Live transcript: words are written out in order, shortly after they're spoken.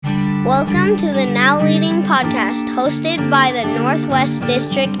Welcome to the Now Leading podcast, hosted by the Northwest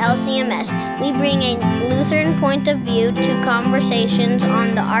District LCMS. We bring a Lutheran point of view to conversations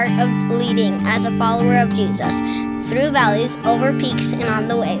on the art of leading as a follower of Jesus, through valleys, over peaks, and on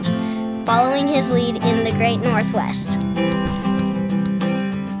the waves, following his lead in the great Northwest.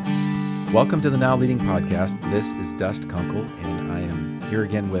 Welcome to the Now Leading podcast. This is Dust Kunkel, and I am here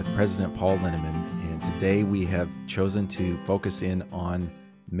again with President Paul Linneman. And today we have chosen to focus in on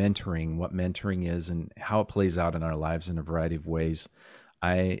mentoring, what mentoring is and how it plays out in our lives in a variety of ways.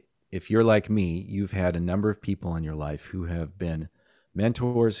 If you're like me, you've had a number of people in your life who have been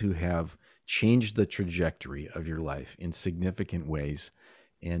mentors who have changed the trajectory of your life in significant ways.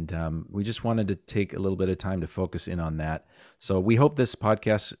 And we just wanted to take a little bit of time to focus in on that. So we hope this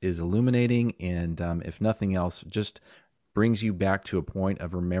podcast is illuminating and if nothing else, just brings you back to a point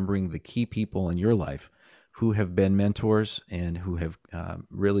of remembering the key people in your life who have been mentors and who have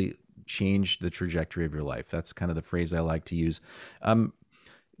really changed the trajectory of your life. That's kind of the phrase I like to use.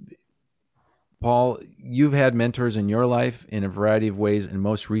 Paul, you've had mentors in your life in a variety of ways, and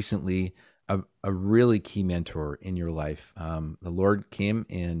most recently, a really key mentor in your life. The Lord came,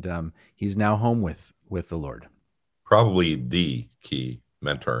 and he's now home with the Lord. Probably the key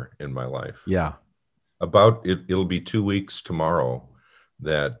mentor in my life. Yeah. It'll be 2 weeks tomorrow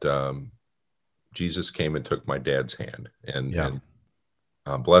that Jesus came and took my dad's hand and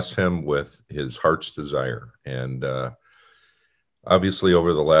blessed him with his heart's desire. And obviously,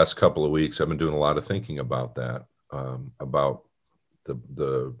 over the last couple of weeks, I've been doing a lot of thinking about that, about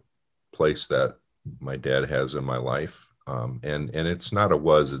the place that my dad has in my life. And it's not a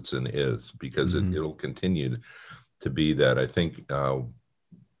was, it's an is, because it'll continue to be that. I think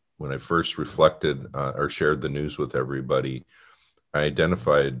when I first reflected or shared the news with everybody, I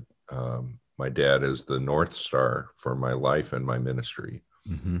identified my dad as the North Star for my life and my ministry.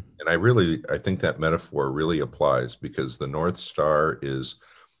 Mm-hmm. And I think that metaphor really applies, because the North Star is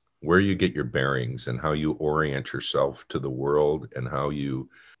where you get your bearings and how you orient yourself to the world and how you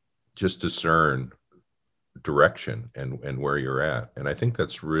just discern direction and where you're at. And I think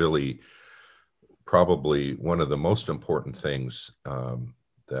that's really probably one of the most important things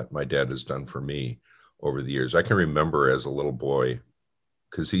that my dad has done for me over the years. I can remember as a little boy,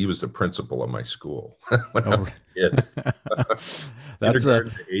 because he was the principal of my school when I was a kid. That's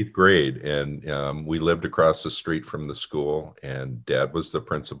eighth grade, and we lived across the street from the school, and Dad was the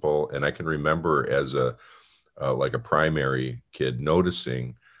principal. And I can remember as a primary kid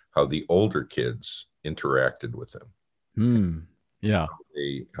noticing how the older kids interacted with him. Yeah,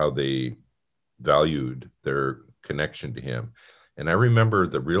 how they valued their connection to him. And I remember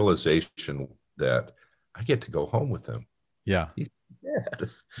the realization that I get to go home with him. Yeah. Dad.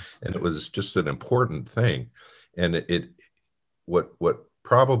 And it was just an important thing. And what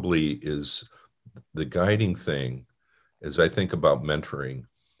probably is the guiding thing as I think about mentoring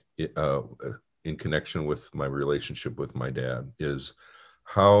in connection with my relationship with my dad is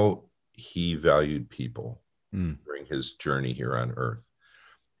how he valued people during his journey here on earth.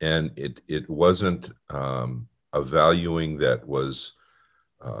 And it wasn't a valuing that was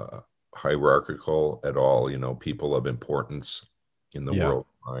hierarchical at all, people of importance in the world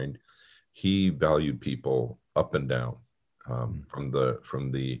mind. He valued people up and down, from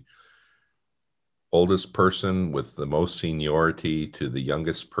the oldest person with the most seniority to the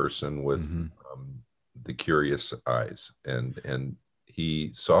youngest person with the curious eyes, and he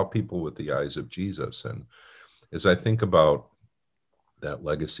saw people with the eyes of Jesus. And as I think about that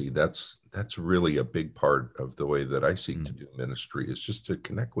legacy, that's really a big part of the way that I seek to do ministry, is just to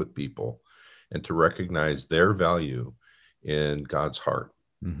connect with people and to recognize their value in God's heart,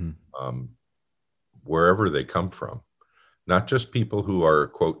 wherever they come from. Not just people who are,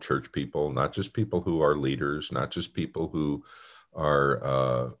 quote, church people, not just people who are leaders, not just people who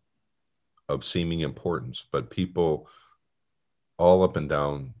are of seeming importance, but people all up and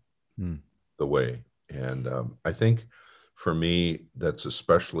down the way. And I think for me, that's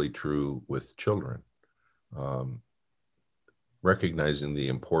especially true with children, recognizing the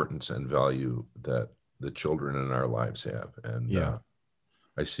importance and value that the children in our lives have. And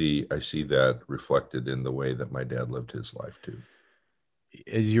I see that reflected in the way that my dad lived his life too.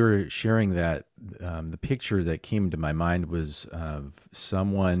 As you were sharing that, the picture that came to my mind was of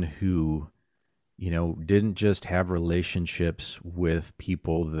someone who, didn't just have relationships with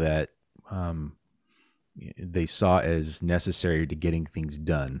people that they saw as necessary to getting things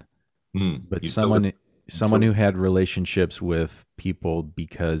done, but someone who had relationships with people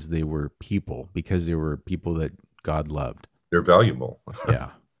because they were people that God loved. They're valuable. Yeah.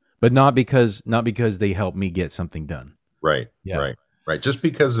 But not because they helped me get something done. Right. Yeah. Right. Right. Just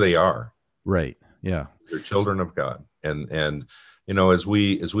because they are. Right. Yeah. They're children of God. And as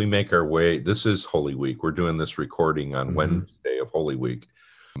we make our way, this is Holy Week. We're doing this recording on Wednesday of Holy Week.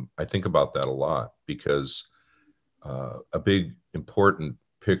 I think about that a lot because a big important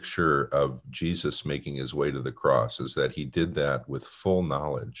picture of Jesus making his way to the cross is that he did that with full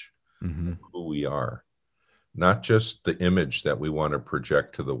knowledge of who we are. Not just the image that we want to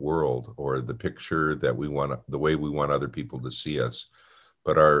project to the world or the picture that the way we want other people to see us,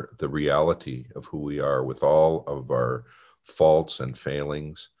 but the reality of who we are with all of our faults and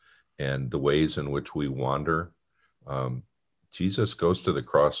failings and the ways in which we wander. Jesus goes to the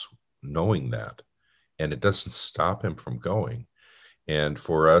cross knowing that, and it doesn't stop him from going. And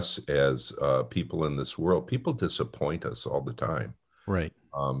for us as people in this world, people disappoint us all the time. Right.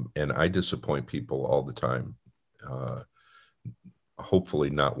 And I disappoint people all the time. Hopefully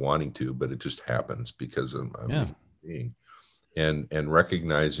not wanting to, but it just happens because I'm a human being. And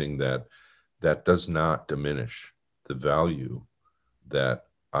recognizing that does not diminish the value that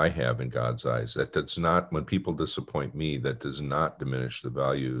I have in God's eyes. That does not, when people disappoint me, that does not diminish the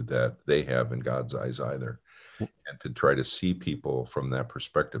value that they have in God's eyes either. And to try to see people from that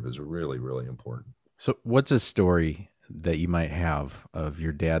perspective is really, really important. So what's a story that you might have of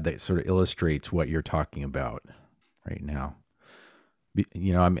your dad that sort of illustrates what you're talking about right now?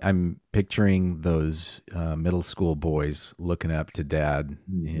 I'm picturing those middle school boys looking up to dad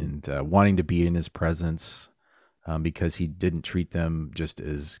and wanting to be in his presence because he didn't treat them just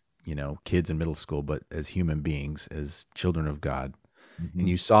as, kids in middle school, but as human beings, as children of God. And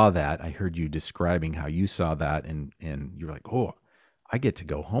you saw that. I heard you describing how you saw that, and you were like, oh, I get to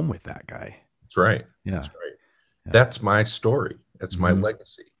go home with that guy. That's right. Yeah. That's right. Yeah. That's my story. That's my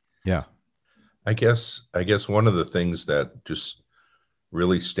legacy. Yeah. I guess one of the things that just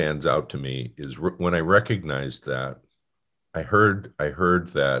really stands out to me is when I recognized that, I heard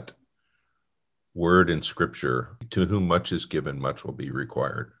that word in Scripture, to whom much is given, much will be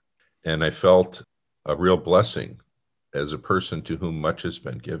required. And I felt a real blessing as a person to whom much has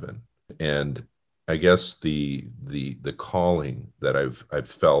been given. And I guess the calling that I've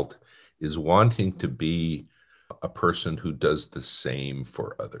felt is wanting to be a person who does the same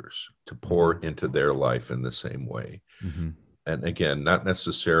for others, to pour into their life in the same way. And again, not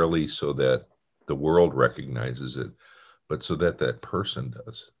necessarily so that the world recognizes it, but so that that person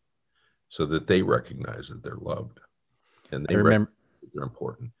does, so that they recognize that they're loved and they recognize that they're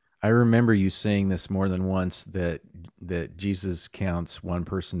important. I remember you saying this more than once, that Jesus counts one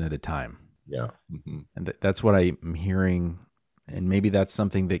person at a time. Yeah. And that's what I'm hearing. And maybe that's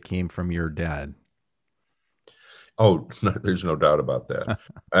something that came from your dad. Oh, no, there's no doubt about that.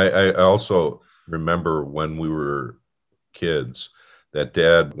 I also remember when we were kids that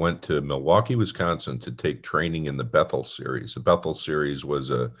dad went to Milwaukee, Wisconsin to take training in the Bethel series. The Bethel series was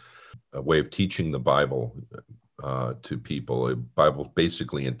a way of teaching the Bible to people,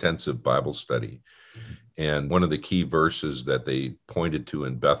 basically intensive Bible study. And one of the key verses that they pointed to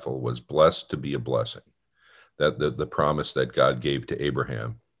in Bethel was blessed to be a blessing. That the promise that God gave to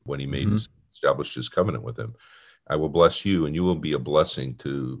Abraham when he established his covenant with him. I will bless you and you will be a blessing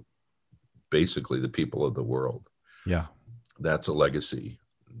to basically the people of the world. Yeah. That's a legacy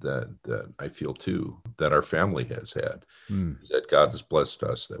that I feel too, that our family has had, that God has blessed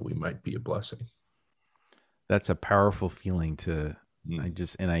us that we might be a blessing. That's a powerful feeling to,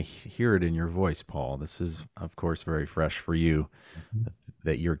 I hear it in your voice, Paul. This is, of course, very fresh for you,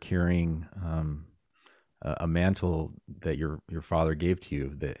 that you're carrying a mantle that your father gave to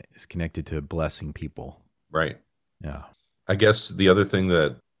you that is connected to blessing people. Right. Yeah. I guess the other thing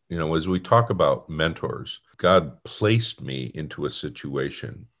that, as we talk about mentors, God placed me into a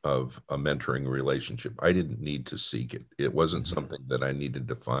situation of a mentoring relationship. I didn't need to seek it. It wasn't something that I needed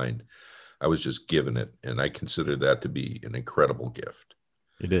to find. I was just given it. And I consider that to be an incredible gift.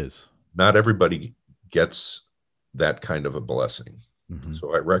 It is. Not everybody gets that kind of a blessing.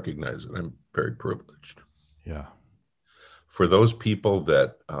 So I recognize that I'm very privileged. Yeah. For those people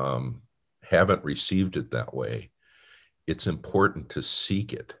that haven't received it that way, it's important to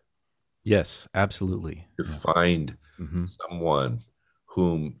seek it. Yes, absolutely. To find someone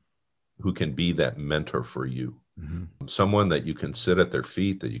who can be that mentor for you. Someone that you can sit at their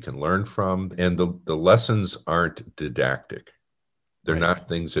feet, that you can learn from. And the lessons aren't didactic. They're not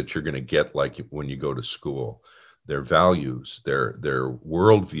things that you're going to get like when you go to school. Their values, their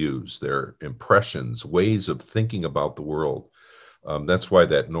worldviews, their impressions, ways of thinking about the world. That's why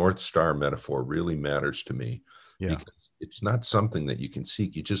that North Star metaphor really matters to me. Yeah. Because it's not something that you can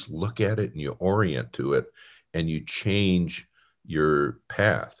seek. You just look at it and you orient to it and you change your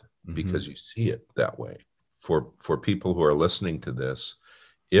path because you see it that way. for people who are listening to this,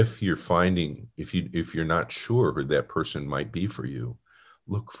 if you're if you're not sure who that person might be for you,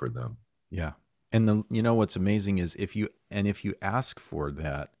 look for them. Yeah. And what's amazing is if you ask for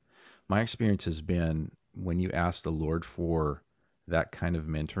that, my experience has been when you ask the Lord for that kind of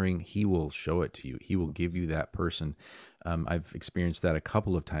mentoring, He will show it to you. He will give you that person. I've experienced that a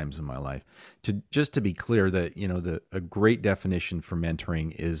couple of times in my life. To be clear, that a great definition for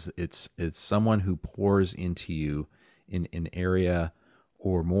mentoring is it's someone who pours into you in an area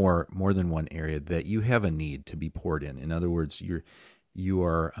or more than one area that you have a need to be poured in. In other words,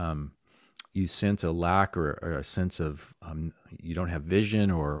 you sense a lack or a sense of you don't have vision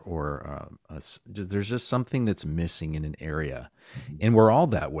there's just something that's missing in an area. And we're all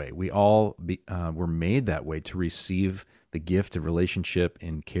that way. We all we're made that way to receive the gift of relationship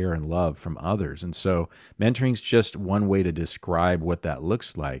and care and love from others. And so mentoring is just one way to describe what that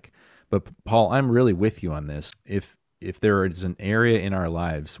looks like. But Paul, I'm really with you on this. If there is an area in our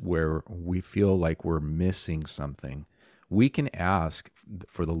lives where we feel like we're missing something, we can ask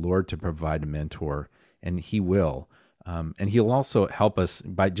for the Lord to provide a mentor, and He will. And He'll also help us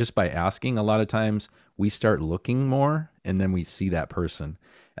by asking. A lot of times we start looking more, and then we see that person.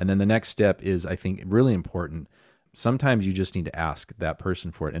 And then the next step is, I think, really important. Sometimes you just need to ask that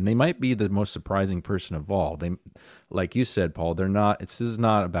person for it. And they might be the most surprising person of all. They, like you said, Paul, this is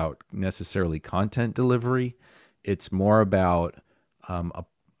not about necessarily content delivery. It's more about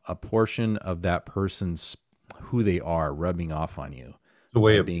a portion of that person's who they are rubbing off on you. The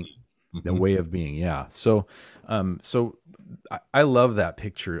way of being. The way of being, yeah. So I love that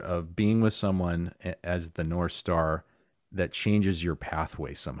picture of being with someone as the North Star that changes your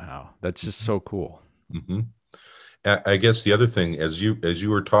pathway somehow. That's just so cool. Mm-hmm. I guess the other thing, as you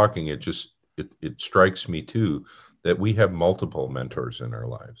were talking, it strikes me too that we have multiple mentors in our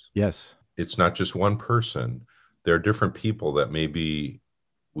lives. Yes. It's not just one person. There are different people that maybe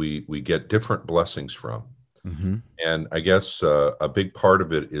we get different blessings from. Mm-hmm. And I guess a big part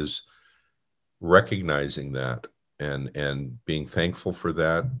of it is recognizing that and being thankful for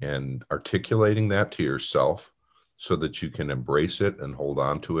that and articulating that to yourself so that you can embrace it and hold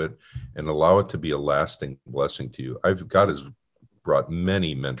on to it and allow it to be a lasting blessing to you. God has brought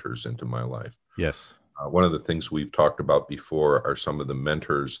many mentors into my life. Yes. One of the things we've talked about before are some of the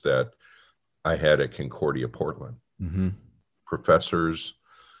mentors that I had at Concordia, Portland. Mm-hmm. Professors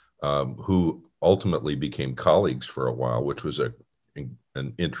who ultimately became colleagues for a while, which was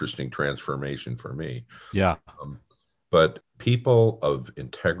an interesting transformation for me. Yeah. But people of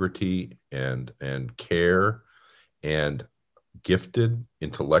integrity and care and gifted,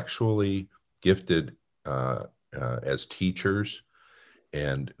 intellectually gifted as teachers,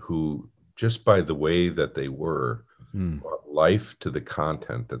 and who just by the way that they were brought life to the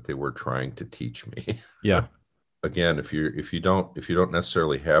content that they were trying to teach me. Yeah. Again, if you don't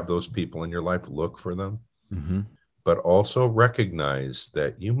necessarily have those people in your life, look for them, but also recognize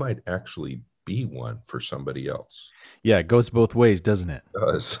that you might actually be one for somebody else. Yeah, it goes both ways, doesn't it? It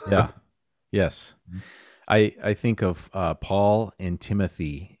does. Yeah. Yes. I think of Paul and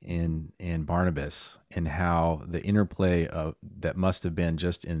Timothy and Barnabas and how the interplay of that must have been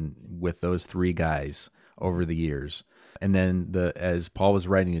just with those three guys over the years. And then as Paul was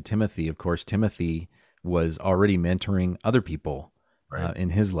writing to Timothy, of course, Timothy was already mentoring other people in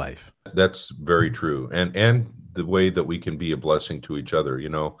his life. That's very true. And the way that we can be a blessing to each other.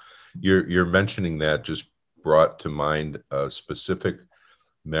 You're mentioning that just brought to mind a specific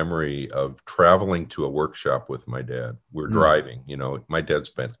memory of traveling to a workshop with my dad. We're driving, my dad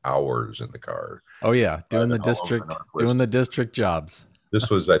spent hours in the car. Oh yeah. Doing the district jobs. This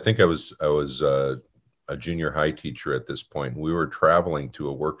was, I think I was a junior high teacher at this point. We were traveling to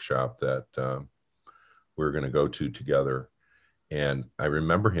a workshop that we were going to go to together. And I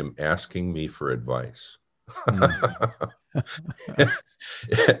remember him asking me for advice.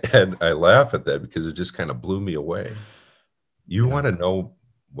 And I laugh at that because it just kind of blew me away. You want to know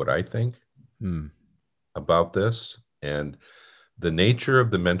what I think about this? And the nature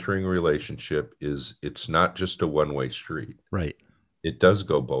of the mentoring relationship is it's not just a one-way street. Right. It does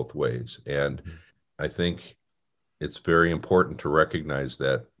go both ways. And I think it's very important to recognize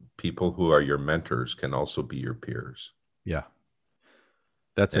that people who are your mentors can also be your peers. Yeah.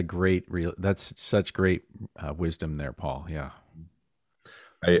 That's that's such great wisdom there, Paul. Yeah.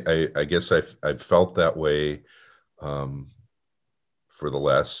 I guess I've felt that way for the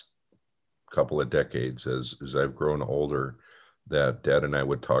last couple of decades as I've grown older, that Dad and I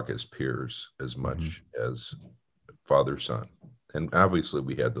would talk as peers as much as father-son. And obviously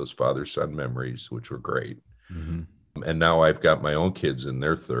we had those father-son memories, which were great. And now I've got my own kids in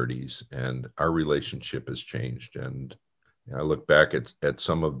their 30s, and our relationship has changed. And I look back at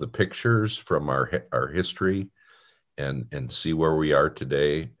some of the pictures from our history and see where we are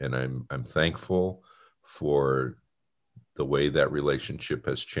today. And I'm thankful for the way that relationship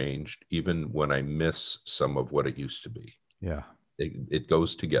has changed, even when I miss some of what it used to be. Yeah. It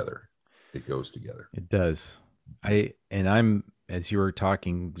goes together. It goes together. It does. I'm, as you were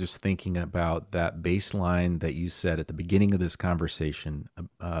talking, just thinking about that baseline that you said at the beginning of this conversation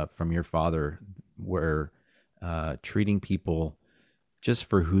from your father, where treating people just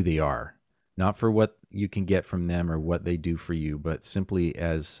for who they are, not for what you can get from them or what they do for you, but simply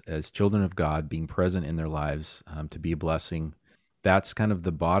as children of God, being present in their lives to be a blessing. That's kind of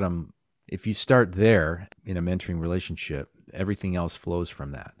the bottom. If you start there in a mentoring relationship, everything else flows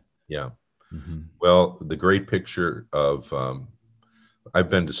from that. Yeah. Mm-hmm. Well, the great picture of, I've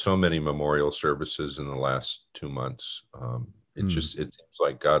been to so many memorial services in the last 2 months. It seems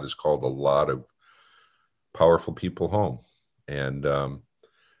like God has called a lot of powerful people home. And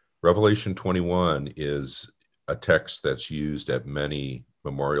Revelation 21 is a text that's used at many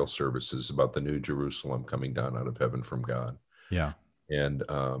memorial services about the New Jerusalem coming down out of heaven from God. Yeah. And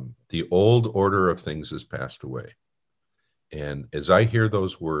the old order of things has passed away. And as I hear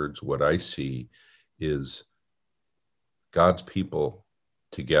those words, what I see is God's people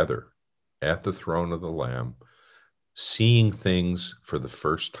together at the throne of the Lamb, seeing things for the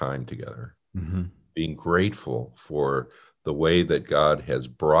first time together, being grateful for the way that God has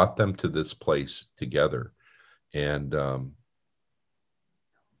brought them to this place together. And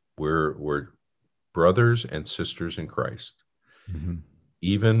we're brothers and sisters in Christ.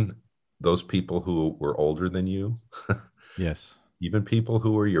 Even those people who were older than you, yes, even people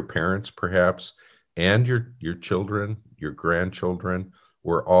who were your parents perhaps, and your children, your grandchildren,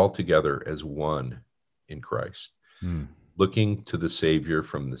 we're all together as one in Christ, looking to the Savior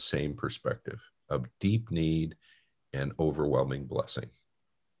from the same perspective of deep need and overwhelming blessing.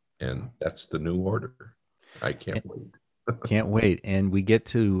 And that's the new order. I can't wait. Can't wait. And we get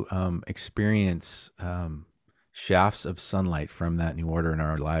to experience shafts of sunlight from that new order in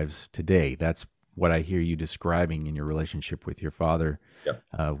our lives today. That's what I hear you describing in your relationship with your father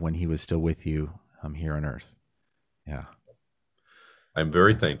when he was still with you here on earth. Yeah. I'm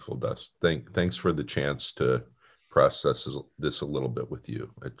very thankful, Dust. Thanks for the chance to process this a little bit with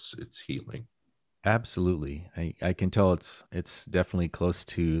you. It's healing. Absolutely. I can tell it's definitely close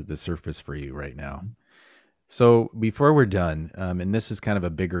to the surface for you right now. So before we're done, and this is kind of a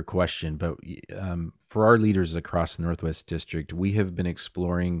bigger question, but for our leaders across the Northwest District, we have been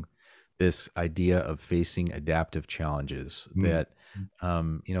exploring this idea of facing adaptive challenges. That,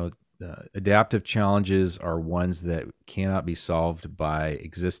 adaptive challenges are ones that cannot be solved by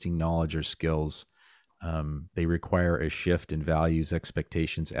existing knowledge or skills. They require a shift in values,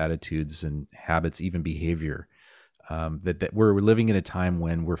 expectations, attitudes, and habits, even behavior. That we're living in a time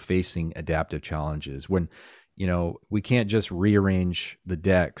when we're facing adaptive challenges, when we can't just rearrange the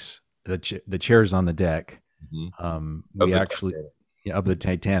decks, the chairs on the deck. Of the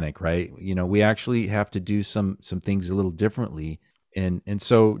Titanic, right? We actually have to do some things a little differently. And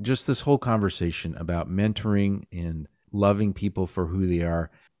so just this whole conversation about mentoring and loving people for who they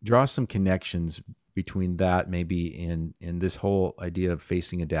are, draw some connections between that maybe in this whole idea of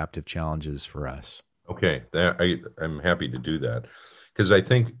facing adaptive challenges for us. Okay, I'm happy to do that, because I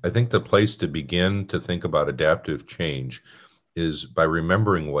think the place to begin to think about adaptive change is by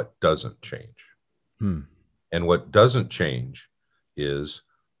remembering what doesn't change. And what doesn't change is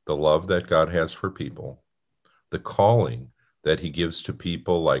the love that God has for people, the calling that he gives to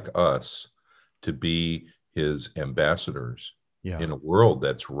people like us to be his ambassadors in a world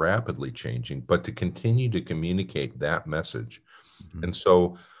that's rapidly changing, but to continue to communicate that message. And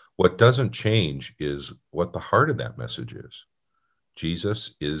so what doesn't change is what the heart of that message is.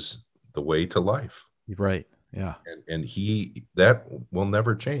 Jesus is the way to life. Right. Yeah. And that will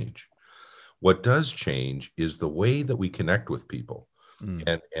never change. What does change is the way that we connect with people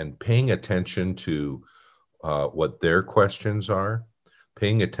and paying attention to what their questions are,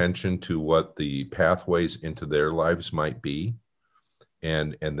 paying attention to what the pathways into their lives might be,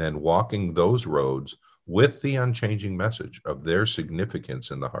 and then walking those roads with the unchanging message of their significance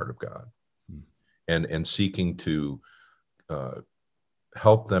in the heart of God, and seeking to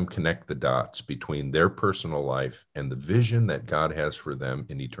help them connect the dots between their personal life and the vision that God has for them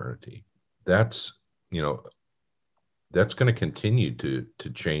in eternity. That's going to continue to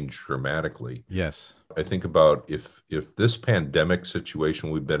change dramatically. Yes. I think about if this pandemic situation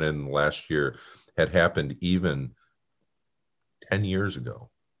we've been in last year had happened even 10 years ago,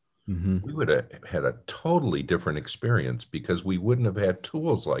 we would have had a totally different experience because we wouldn't have had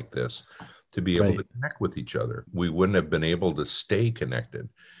tools like this to be able to connect with each other. We wouldn't have been able to stay connected.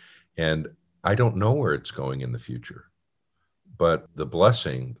 And I don't know where it's going in the future. But the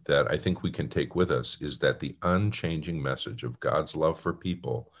blessing that I think we can take with us is that the unchanging message of God's love for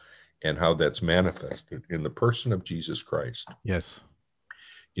people and how that's manifested in the person of Jesus Christ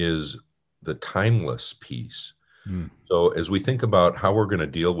is the timeless piece. So as we think about how we're going to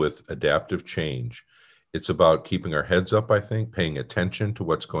deal with adaptive change, it's about keeping our heads up, I think, paying attention to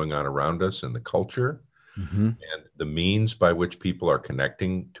what's going on around us in the culture and the means by which people are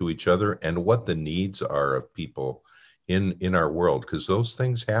connecting to each other and what the needs are of people in our world, because those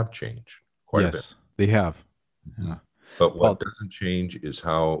things have changed quite a bit. They have. But what doesn't change is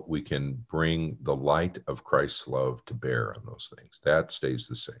how we can bring the light of Christ's love to bear on those things. That stays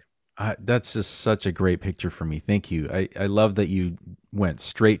the same. That's just such a great picture for me. Thank you. I love that you went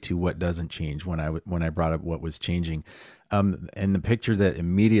straight to what doesn't change when I brought up what was changing. And the picture that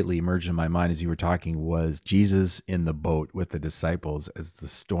immediately emerged in my mind as you were talking was Jesus in the boat with the disciples as the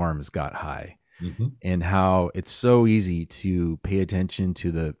storms got high. And how it's so easy to pay attention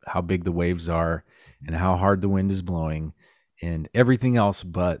to how big the waves are and how hard the wind is blowing and everything else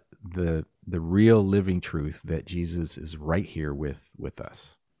but the real living truth that Jesus is right here with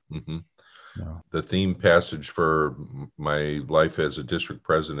us. The theme passage for my life as a district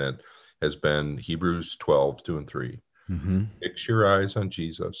president has been Hebrews 12, 2 and 3. Fix your eyes on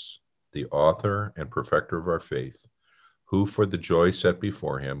Jesus, the author and perfecter of our faith, who for the joy set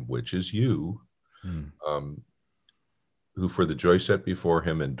before him, which is you, who for the joy set before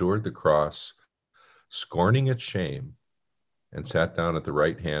him endured the cross, scorning its shame, and sat down at the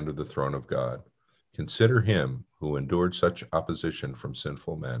right hand of the throne of God. Consider him who endured such opposition from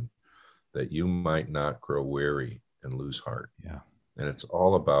sinful men, that you might not grow weary and lose heart. And it's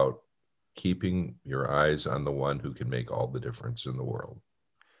all about keeping your eyes on the one who can make all the difference in the world.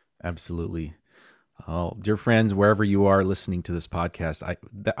 Absolutely. Dear friends, wherever you are listening to this podcast,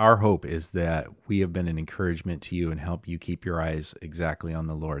 our hope is that we have been an encouragement to you and help you keep your eyes exactly on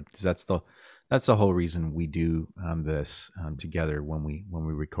the Lord. That's the whole reason we do this together when we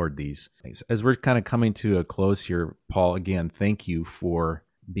record these. As we're kind of coming to a close here, Paul, again, thank you for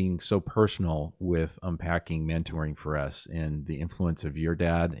being so personal with unpacking mentoring for us, and the influence of your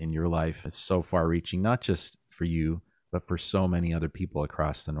dad in your life is so far-reaching, not just for you, but for so many other people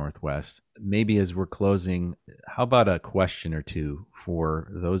across the Northwest. Maybe as we're closing, how about a question or two for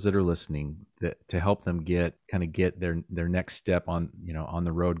those that are listening to help them get their next step on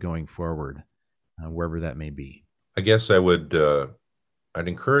the road going forward, wherever that may be? I guess I'd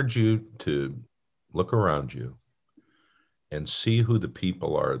encourage you to look around you and see who the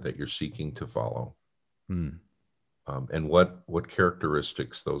people are that you're seeking to follow, and what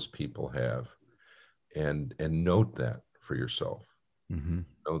characteristics those people have. And note that for yourself.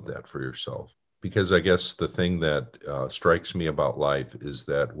 Note that for yourself. Because I guess the thing that strikes me about life is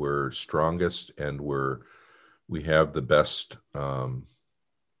that we're strongest and we have the best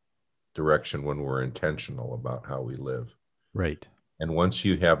direction when we're intentional about how we live. Right. And once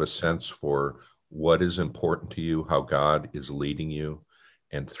you have a sense for what is important to you, how God is leading you,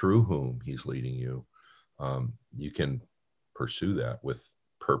 and through whom he's leading you, you can pursue that with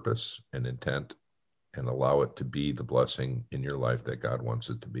purpose and intent and allow it to be the blessing in your life that God wants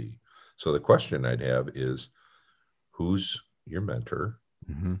it to be. So the question I'd have is, who's your mentor?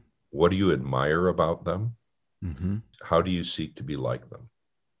 What do you admire about them? How do you seek to be like them?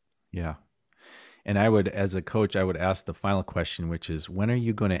 Yeah. And I would, as a coach, I would ask the final question, which is, when are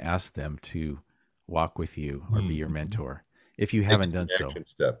you going to ask them to walk with you or be your mentor if you haven't done so?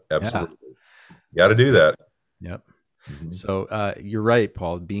 Step. Absolutely. You got to do that. Yep. So you're right,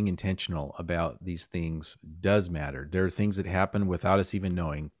 Paul. Being intentional about these things does matter. There are things that happen without us even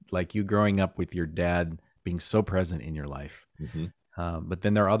knowing, like you growing up with your dad being so present in your life. But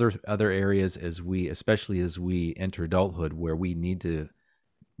then there are other areas especially as we enter adulthood, where we need to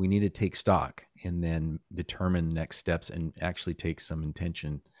take stock and then determine next steps and actually take some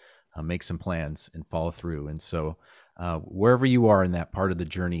intention, make some plans and follow through. And so wherever you are in that part of the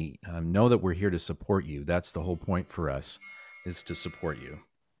journey, know that we're here to support you. That's the whole point for us, is to support you.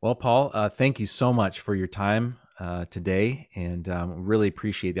 Well, Paul, thank you so much for your time today, and really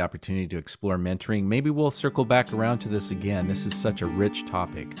appreciate the opportunity to explore mentoring. Maybe we'll circle back around to this again. This is such a rich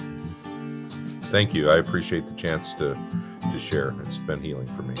topic. Thank you. I appreciate the chance to share. It's been healing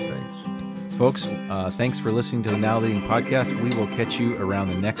for me. Thanks. Folks, thanks for listening to the Now Leading Podcast. We will catch you around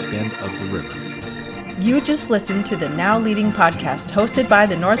the next bend of the river. You just listened to the Now Leading podcast hosted by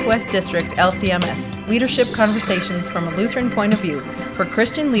the Northwest District LCMS, Leadership Conversations from a Lutheran Point of View for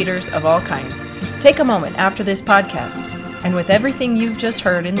Christian leaders of all kinds. Take a moment after this podcast, and with everything you've just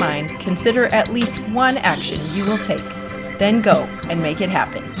heard in mind, consider at least one action you will take. Then go and make it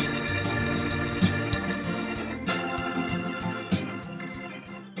happen.